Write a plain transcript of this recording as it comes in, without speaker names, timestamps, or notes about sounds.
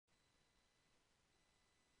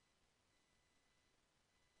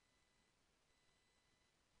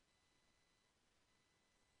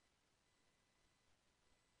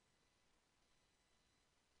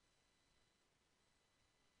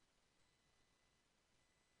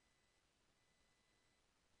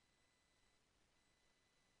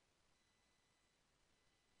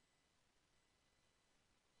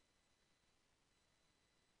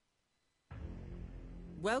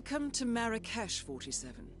Welcome to Marrakesh,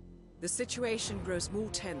 47. The situation grows more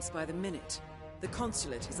tense by the minute. The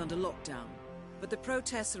consulate is under lockdown, but the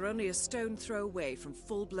protests are only a stone throw away from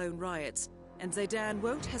full-blown riots, and Zaydan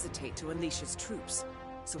won't hesitate to unleash his troops.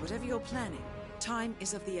 So whatever you're planning, time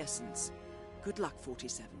is of the essence. Good luck,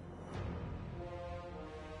 47.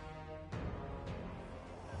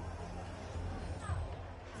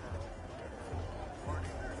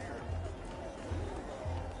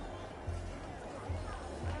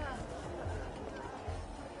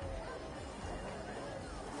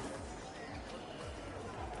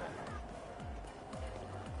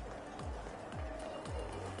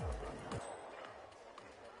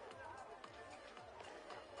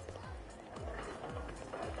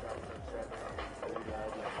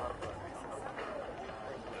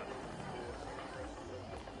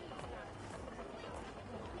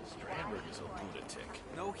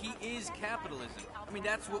 No, he is capitalism. I mean,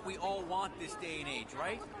 that's what we all want this day and age,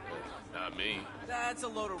 right? Not me. That's a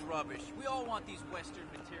load of rubbish. We all want these Western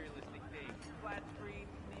materialistic things. Flat screen,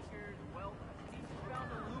 sneakers, wealth. He's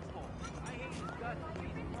found a loophole. I hate his guts.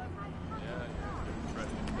 He's clever. Yeah,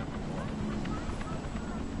 ready to step before.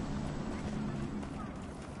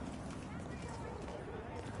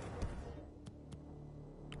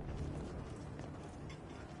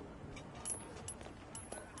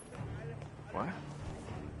 What?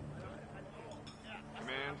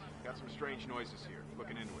 Command, got some strange noises here.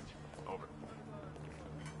 Looking into it. Over.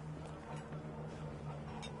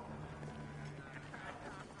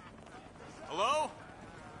 Hello?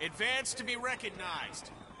 Advance to be recognized.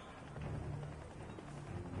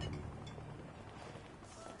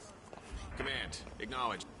 Command,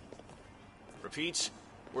 acknowledge. Repeat,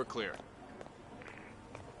 we're clear.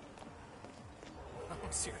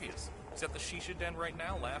 I'm serious. He's at the shisha den right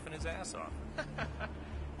now laughing his ass off.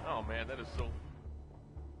 Oh man, that is so...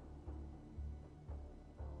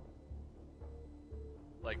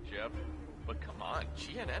 Like Jeff, but come on,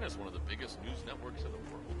 GNN is one of the biggest news networks in the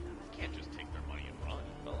world. You can't just take their money and run.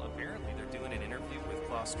 Well, apparently they're doing an interview with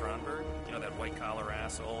Klaus Strandberg, you know, that white-collar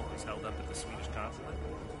asshole who's held up at the Swedish consulate.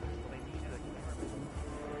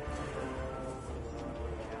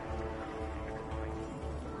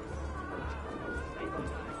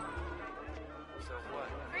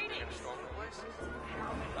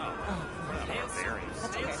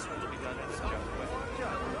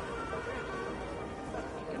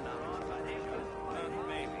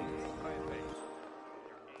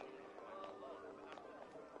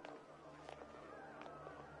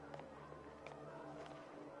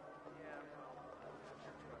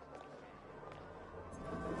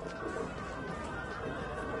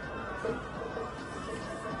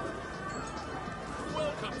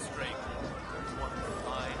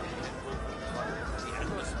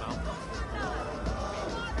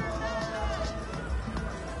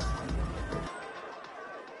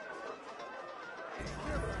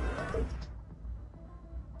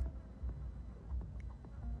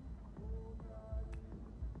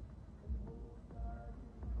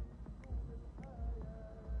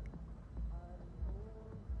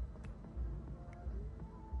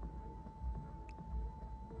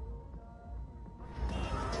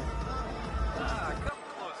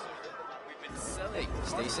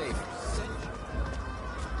 Stay safe.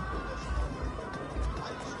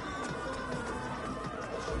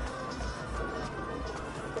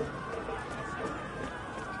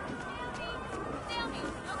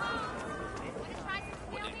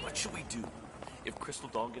 What should we do? If Crystal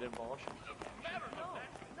Dawn get involved?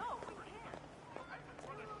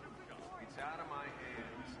 It's out of my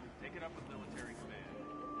hands. Take it up with military command.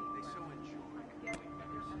 They so enjoy.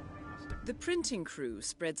 The printing crew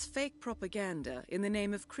spreads fake propaganda in the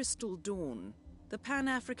name of Crystal Dawn, the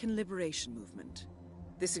Pan-African Liberation Movement.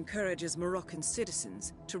 This encourages Moroccan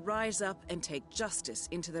citizens to rise up and take justice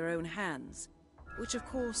into their own hands, which of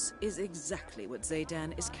course is exactly what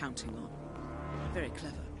Zaydan is counting on. Very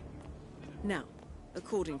clever. Now,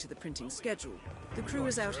 according to the printing schedule, the crew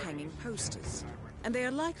is out hanging posters, and they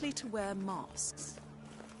are likely to wear masks.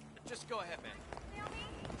 Just go ahead, man.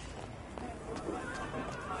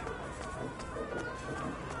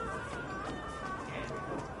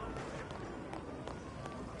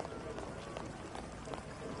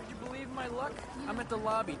 Would you believe my luck? I'm at the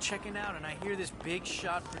lobby checking out, and I hear this big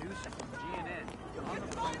shot producer from GNN. You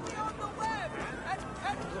find me on the web!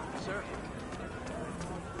 Look, sir.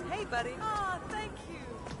 Hey, buddy. Aw, thank you.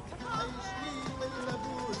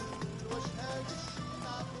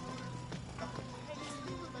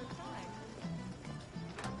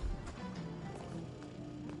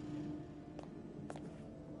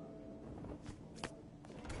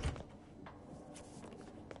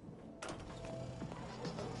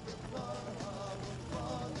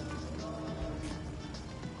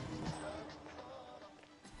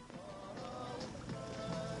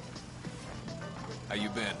 How you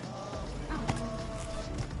been?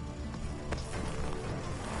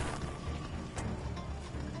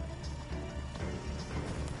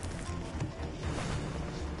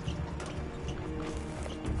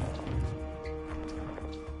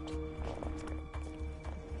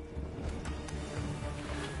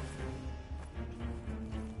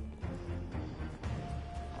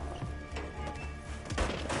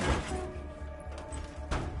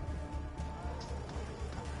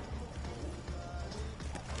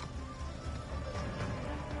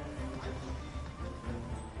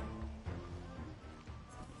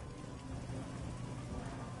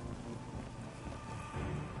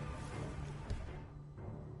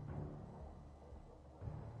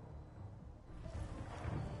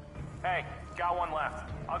 Hey, got one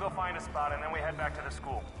left. I'll go find a spot and then we head back to the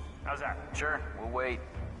school. How's that? Sure, we'll wait.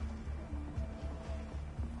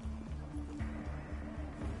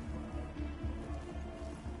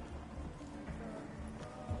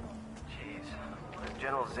 Jeez, what does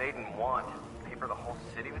General Zayden want? Paper the whole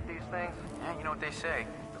city with these things? Yeah, you know what they say.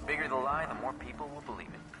 The bigger the lie, the more people will believe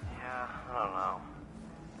it. Yeah, I don't know.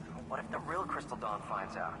 What if the real Crystal Dawn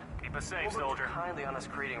finds out? Keep us safe, Well, look soldier. kindly on us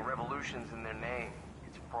creating revolutions in their name.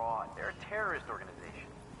 It's fraud. They're a terrorist organization.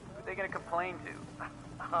 Who are they gonna complain to?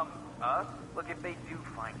 Us? Look, if they do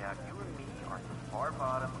find out, you and me are at the far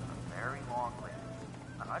bottom of a very long list.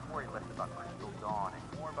 I'd worry less about Crystal Dawn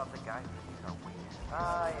and more about the guys who use our wings.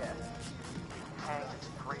 Ah, yes. Tanks,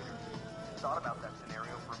 traitors. Thought about that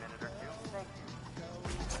scenario for a minute or two. Thank you.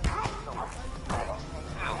 So much.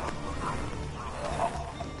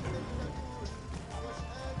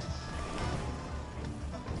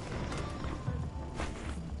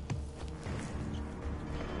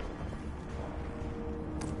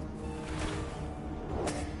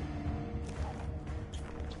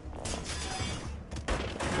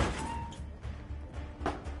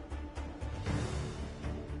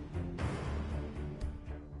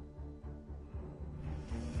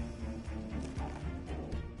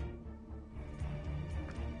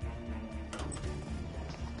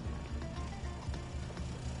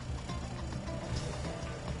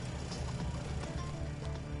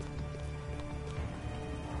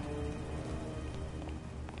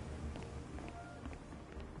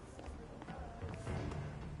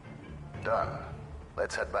 Done.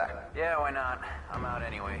 Let's head back. Yeah, why not? I'm out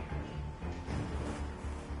anyway.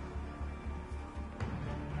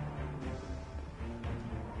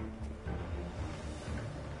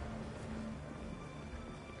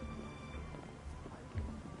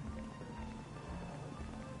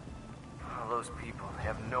 Oh, those people, they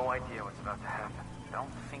have no idea what's about to happen.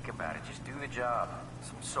 Don't think about it, just do the job.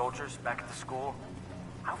 Some soldiers back at the school.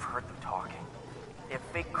 I've heard them talking. They have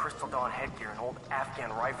fake Crystal Dawn headgear and old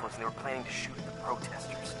Afghan rifles, and they were planning to shoot at the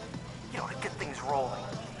protesters. You know, to get things rolling.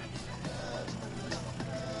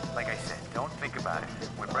 Like I said, don't think about it.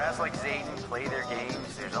 When brass like Zayden play their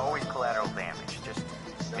games, there's always collateral damage. Just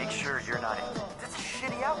make sure you're not in. That's a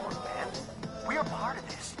shitty outlook, man. We are part of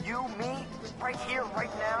this. You, me, right here, right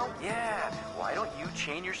now. Yeah, why don't you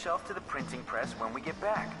chain yourself to the printing press when we get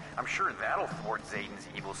back? I'm sure that'll thwart Zayden's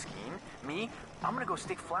evil scheme. Me, I'm gonna go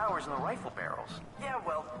stick flowers in the rifle barrels. Yeah,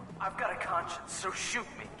 well, I've got a conscience, so shoot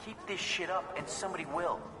me. Keep this shit up, and somebody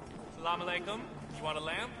will. Salam alaikum. You want a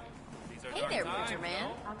lamp? These are Hey dark there, times, Printer Man.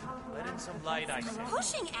 no? Let in some light, I say.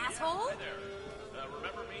 Pushing, asshole! Hi there.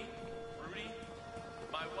 Remember me? Rudy?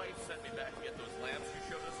 My wife sent me back to get those lamps you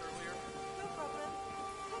showed us earlier. No problem.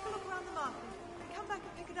 Take a look around the market. Come back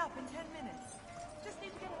and pick it up in 10 minutes. Just need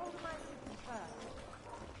to get hold of my assistant first.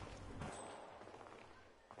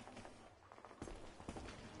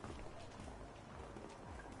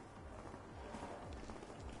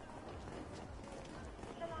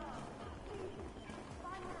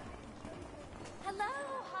 Hello,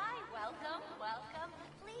 hi, welcome, welcome.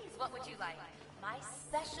 Please, what would you like? My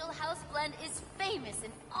special house blend is famous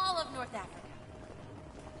in all of North Africa.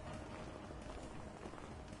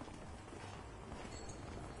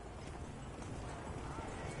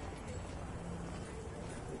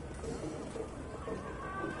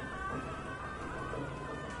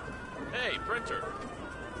 Hey, printer.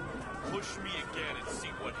 Push me again and see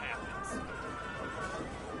what happens.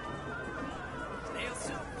 Snail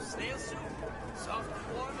soup, snail soup. Soft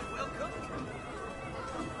and warm and well cooked.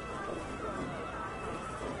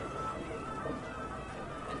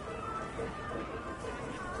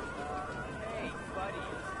 Hey, buddy.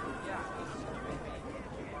 Yeah,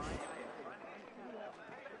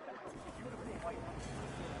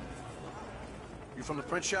 You from the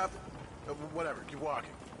print shop? Whatever, keep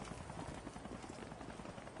walking.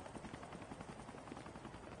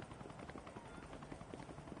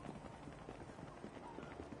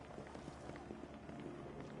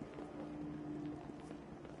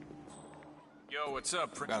 Yo, what's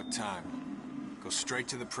up, About time. Go straight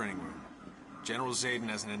to the printing room. General Zayden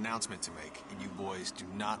has an announcement to make, and you boys do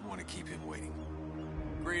not want to keep him waiting.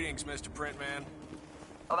 Greetings, Mr. Printman.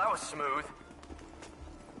 Oh, that was smooth.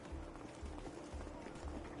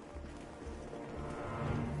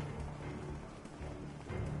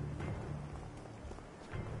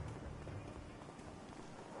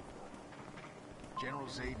 General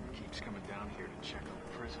Zayden keeps coming down here to check on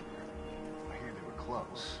the prisoner. I hear they were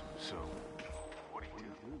close, so... What do you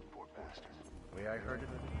do, poor bastard? The way I heard it,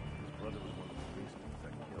 his brother was one of the policemen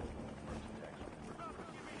that killed in the first attacks on the prison.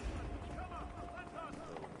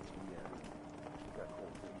 So, he got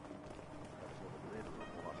cold feet. That's what it did, the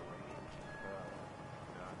whole operation.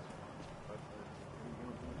 But,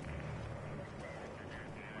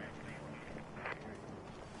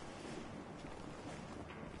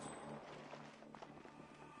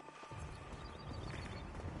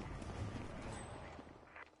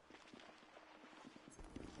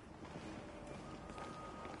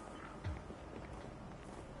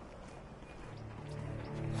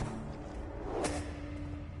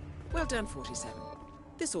 Well done, 47.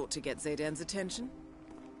 This ought to get Zaydan's attention.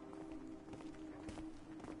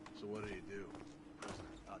 So what do you do?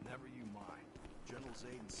 never you mind. General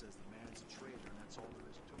Zayden says the man's a traitor, and that's all there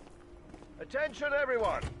is to it. Attention,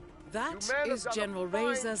 everyone! That You men is have done a General fine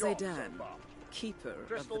Reza job so Zaydan, far. keeper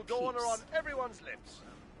Crystal of the Dawn peace. are on everyone's lips.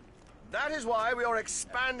 That is why we are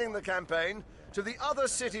expanding the campaign to the other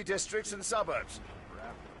city districts and suburbs.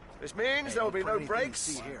 This means there will be no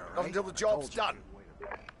breaks, not until the job's done.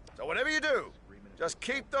 So whatever you do, just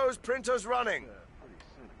keep those printers running.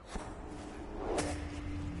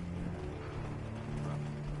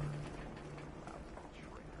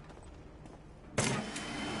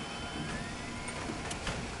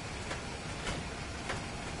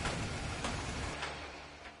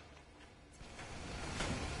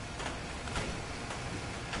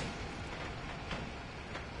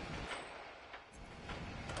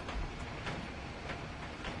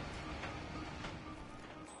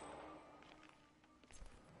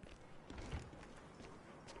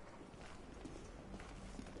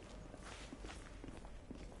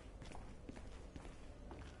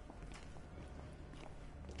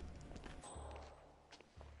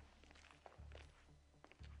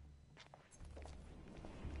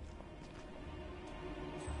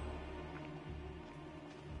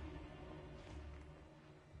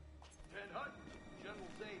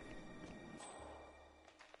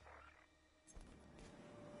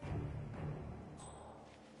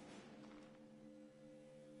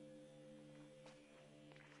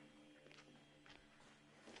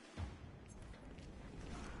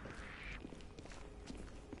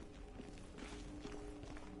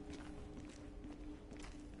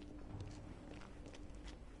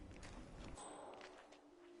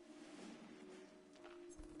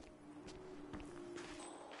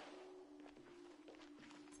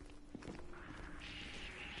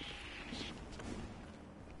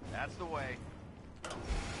 That's the way.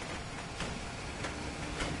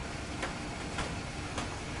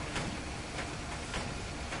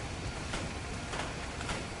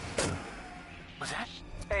 What's that?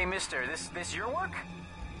 Hey, mister, this your work?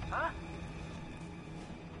 Huh?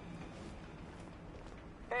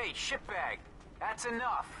 Hey, shitbag. That's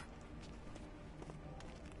enough.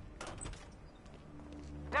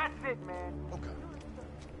 That's it, man. Okay.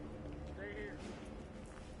 Stay here.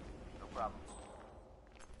 No problem.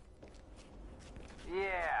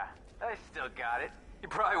 Yeah, I still got it. He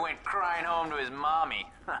probably went crying home to his mommy.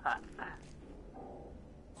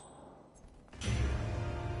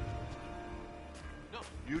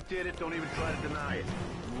 You did it, don't even try to deny it.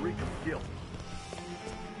 You reek of guilt.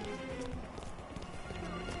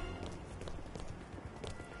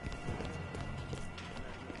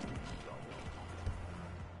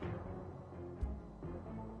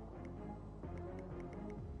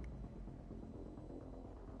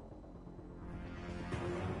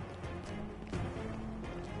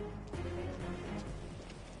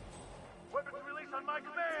 Weapons release on my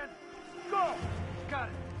command! Go! Got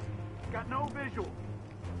it. Got no visual.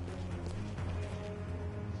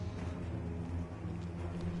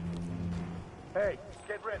 Hey,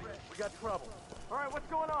 get ready. We got trouble. All right, what's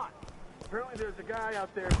going on? Apparently there's a guy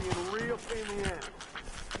out there being a real pain in the ass.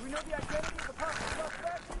 Do we know the identity of the possible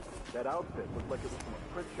suspect? That outfit looked like it was from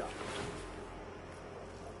a print shop.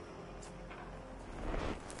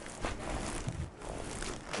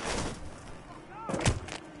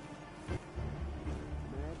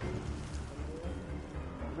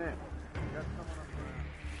 Man, you got someone up there.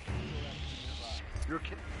 You're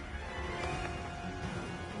kidding.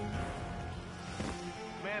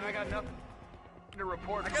 Man, I got nothing. a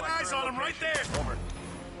report. I got eyes on him right there. Over.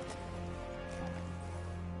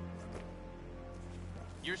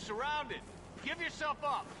 You're surrounded. Give yourself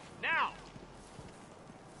up. Now!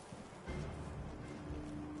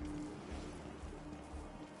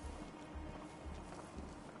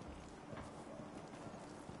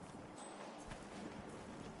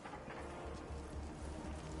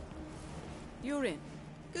 You're in.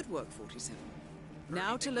 Good work, 47.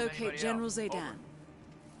 Now to locate General Zaydan.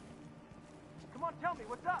 Come on, tell me,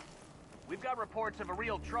 what's up? We've got reports of a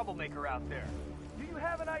real troublemaker out there. Do you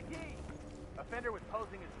have an ID? Offender was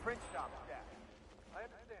posing as print shop staff. I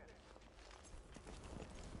understand.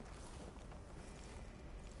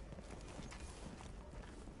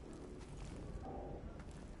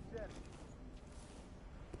 Yes.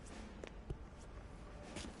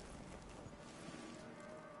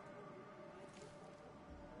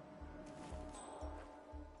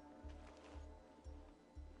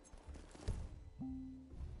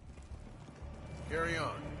 Carry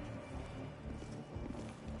on.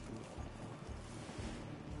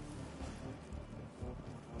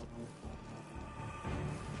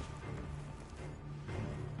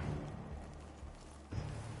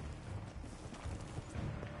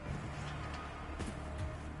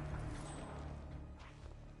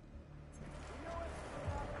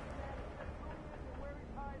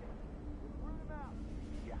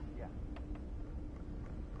 Yeah, yeah.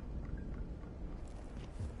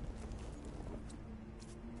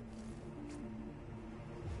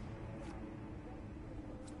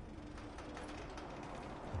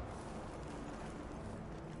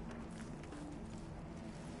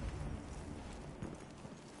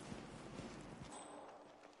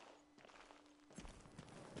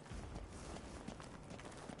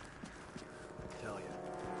 Tell you.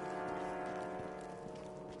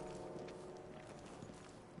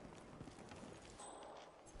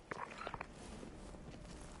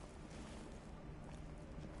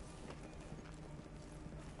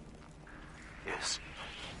 Is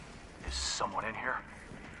someone in here?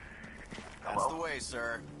 That's the way,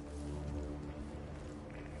 sir.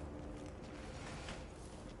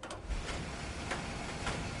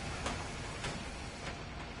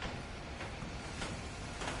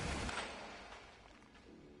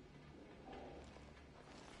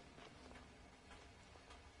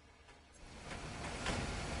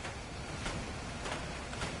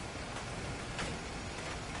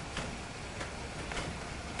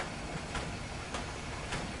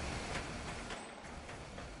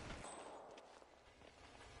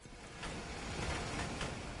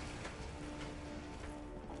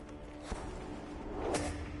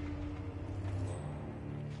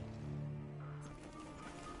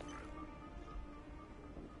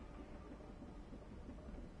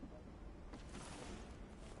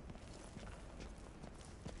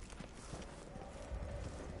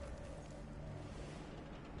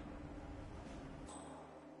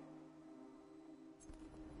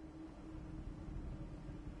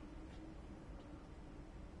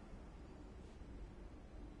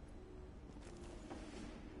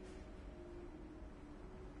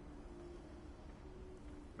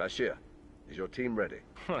 Bashir, is your team ready?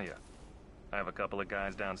 Oh, yeah. I have a couple of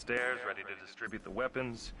guys downstairs ready to distribute the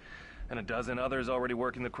weapons, and a dozen others already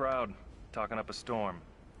working the crowd, talking up a storm.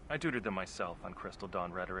 I tutored them myself on Crystal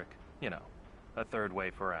Dawn rhetoric. You know, a third way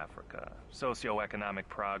for Africa. Socio-economic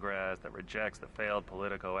progress that rejects the failed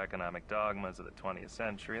politico-economic dogmas of the 20th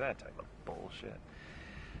century, that type of bullshit.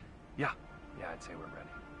 Yeah, I'd say we're ready.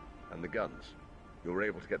 And the guns? You were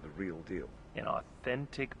able to get the real deal. An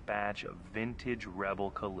authentic batch of vintage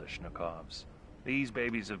rebel Kalashnikovs. These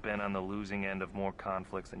babies have been on the losing end of more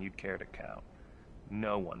conflicts than you'd care to count.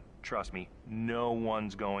 No one, trust me, no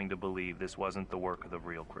one's going to believe this wasn't the work of the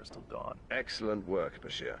real Crystal Dawn. Excellent work,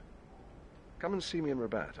 Bashir. Come and see me in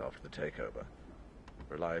Rabat after the takeover.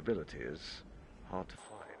 Reliability is hard to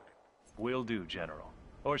find. Will do, General.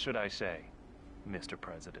 Or should I say, Mr.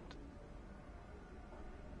 President.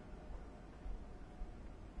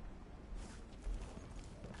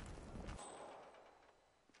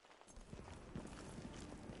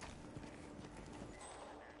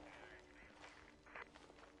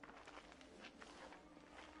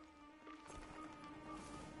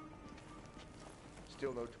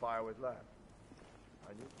 Still no fire with lab.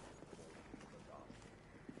 I knew.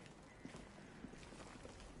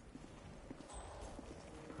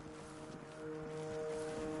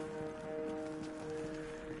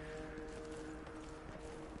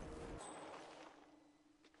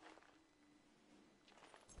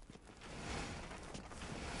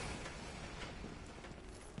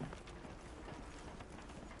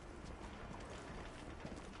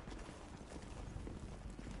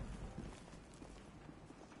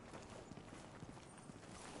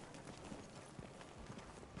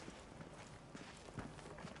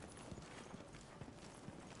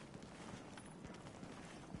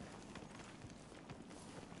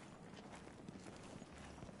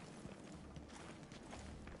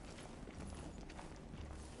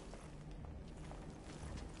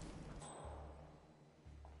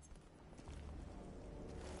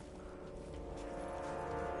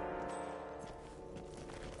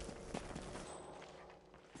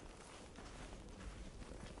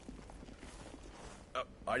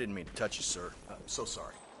 I didn't mean to touch you, sir. So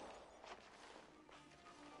sorry.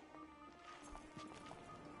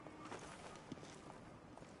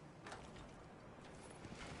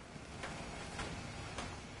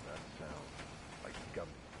 That sounds like gun.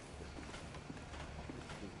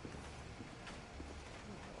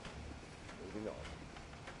 Moving on.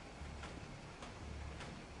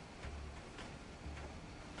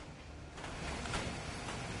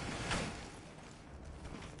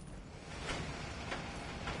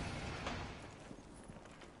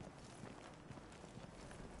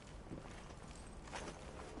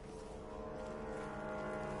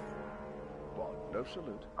 What? No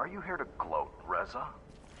salute? Are you here to gloat, Reza?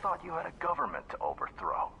 Thought you had a government to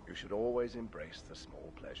overthrow. You should always embrace the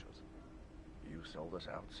small pleasures. You sold us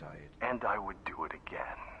outside. And I would do it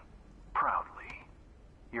again. Proudly.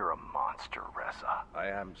 You're a monster, Reza. I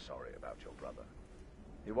am sorry about your brother.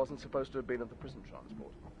 He wasn't supposed to have been at the prison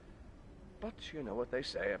transport. But you know what they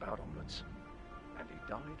say about omelets. And he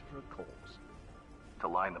died for a cause. To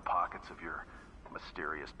line the pockets of your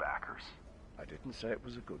mysterious backers? I didn't say it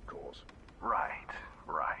was a good cause. Right,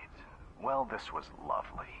 right. Well, this was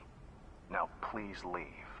lovely. Now please leave.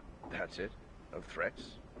 That's it? No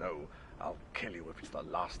threats? No, I'll kill you if it's the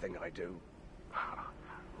last thing I do.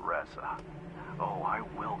 Reza. Oh, I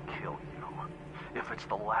will kill you. If it's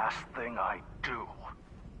the last thing I do.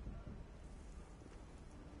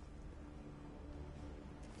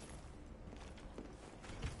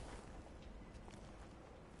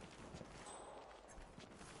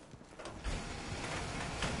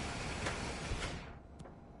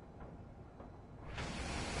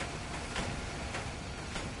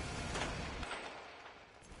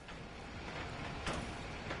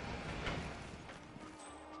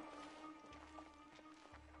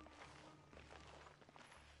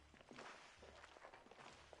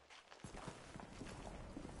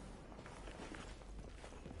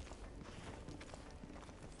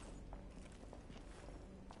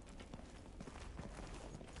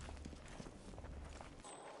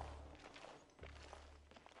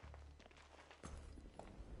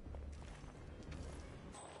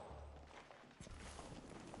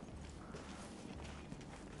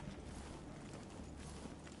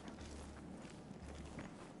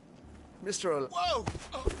 Mr. Whoa!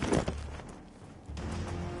 Oh.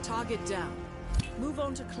 Target down. Move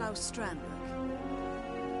on to Klaus Strandberg.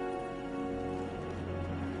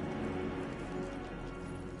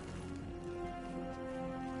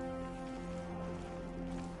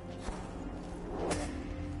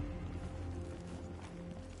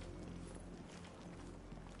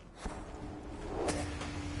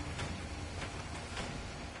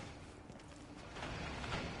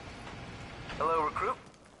 Hello, recruit.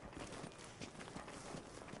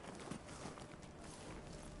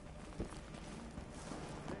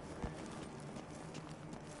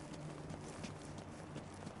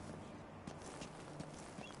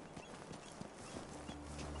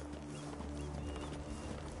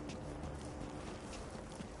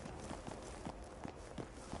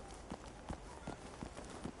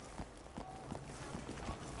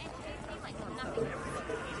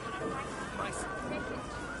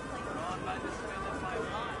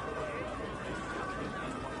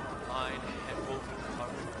 Line and will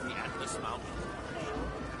cover the Atlas Mountain.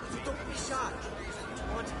 Don't be shy. If you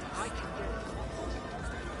want it, I can get it.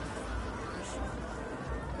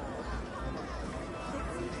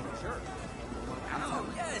 Sure. Oh,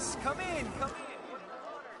 yes, come in, come in.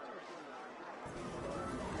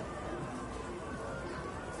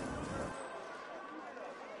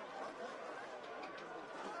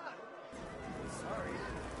 Sorry.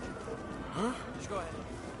 Huh? Just go ahead.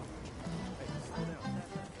 Hey, slow down.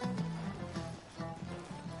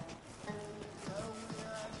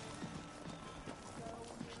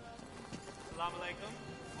 Assalamu alaikum.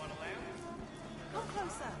 Want a lamb? Come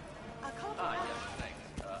closer. I can't Yeah, thanks.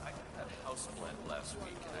 I got that house blend last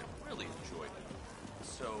week, and I really enjoyed it.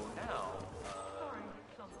 So now,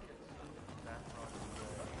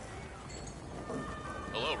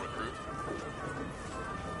 hello, recruit.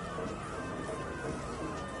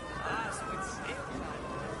 So it's sale time.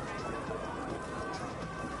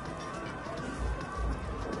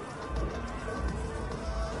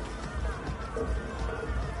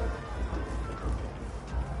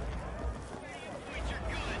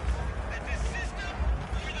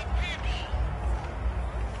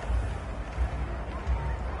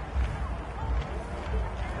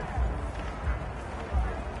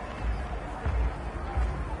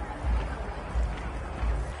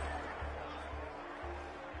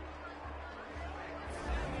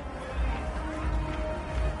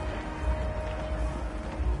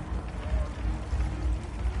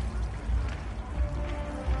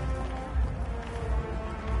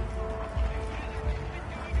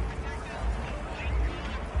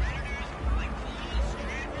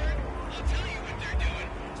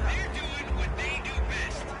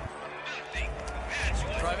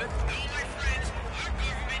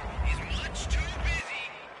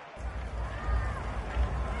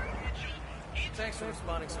 Thanks for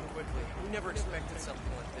responding so quickly. We never expected something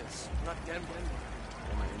like this. Not Denver.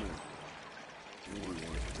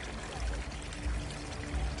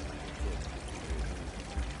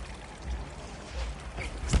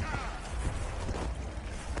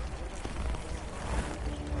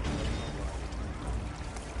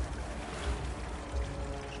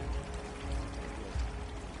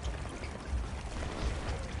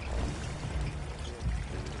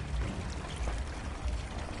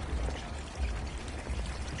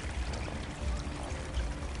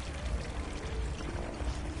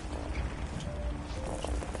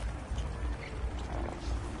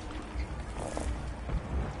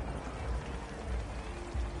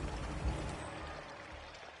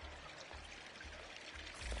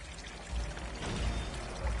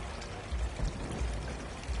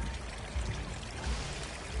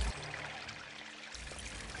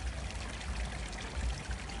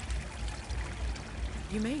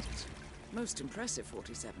 You made it. Most impressive,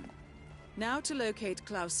 47. Now to locate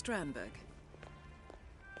Klaus Strandberg.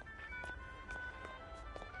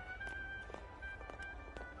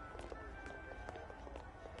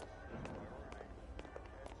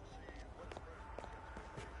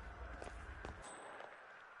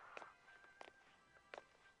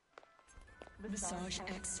 Massage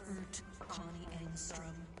expert Connie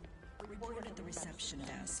Engstrom reported at the reception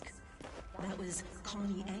desk. That was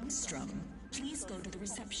Connie Engstrom. Please go to the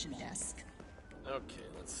reception desk. Okay,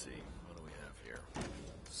 let's see. What do we have here?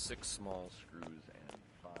 6 small screws and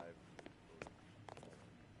 5...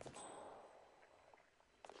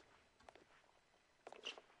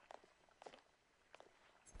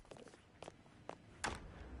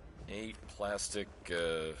 8 plastic,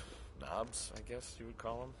 knobs, I guess you would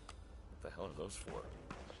call them. What the hell are those for?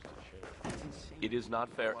 It is not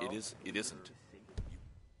fair. It isn't.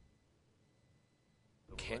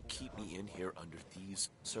 You can't keep me in here under these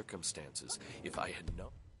circumstances. If I had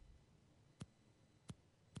known...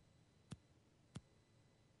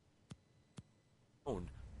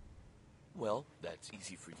 Well, that's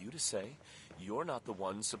easy for you to say. You're not the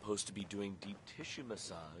one supposed to be doing deep tissue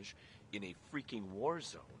massage in a freaking war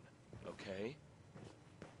zone, okay?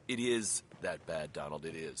 It is that bad, Donald,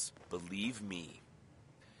 it is. Believe me.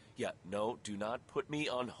 Yeah, no, do not put me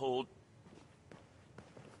on hold.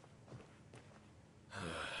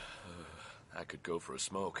 I could go for a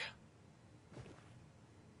smoke.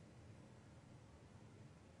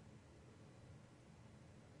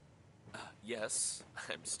 Yes,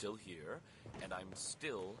 I'm still here, and I'm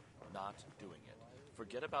still not doing it.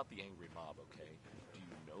 Forget about the angry mob, okay? Do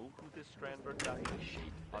you know who this Strandberg guy is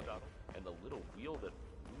shaped on? And the little wheel that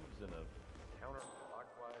moves in a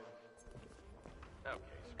counterclockwise...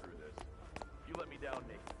 Okay, screw this. You let me down,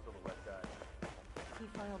 Nick, Silhouette guy. He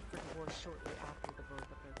filed for divorce shortly after the birth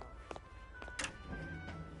of their daughter.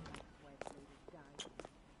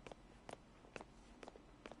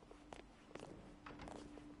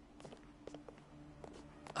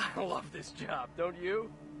 I love this job, don't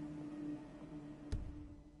you?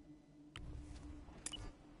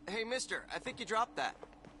 Hey, mister, I think you dropped that.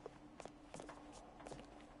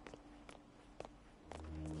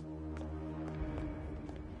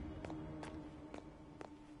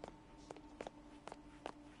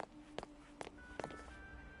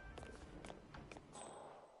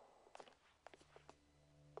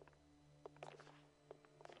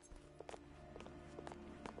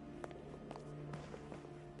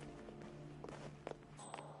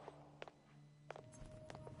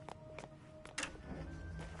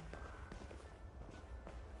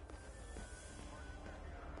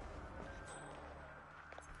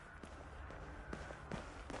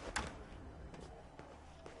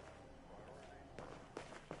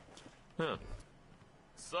 Huh.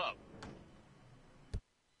 Sup?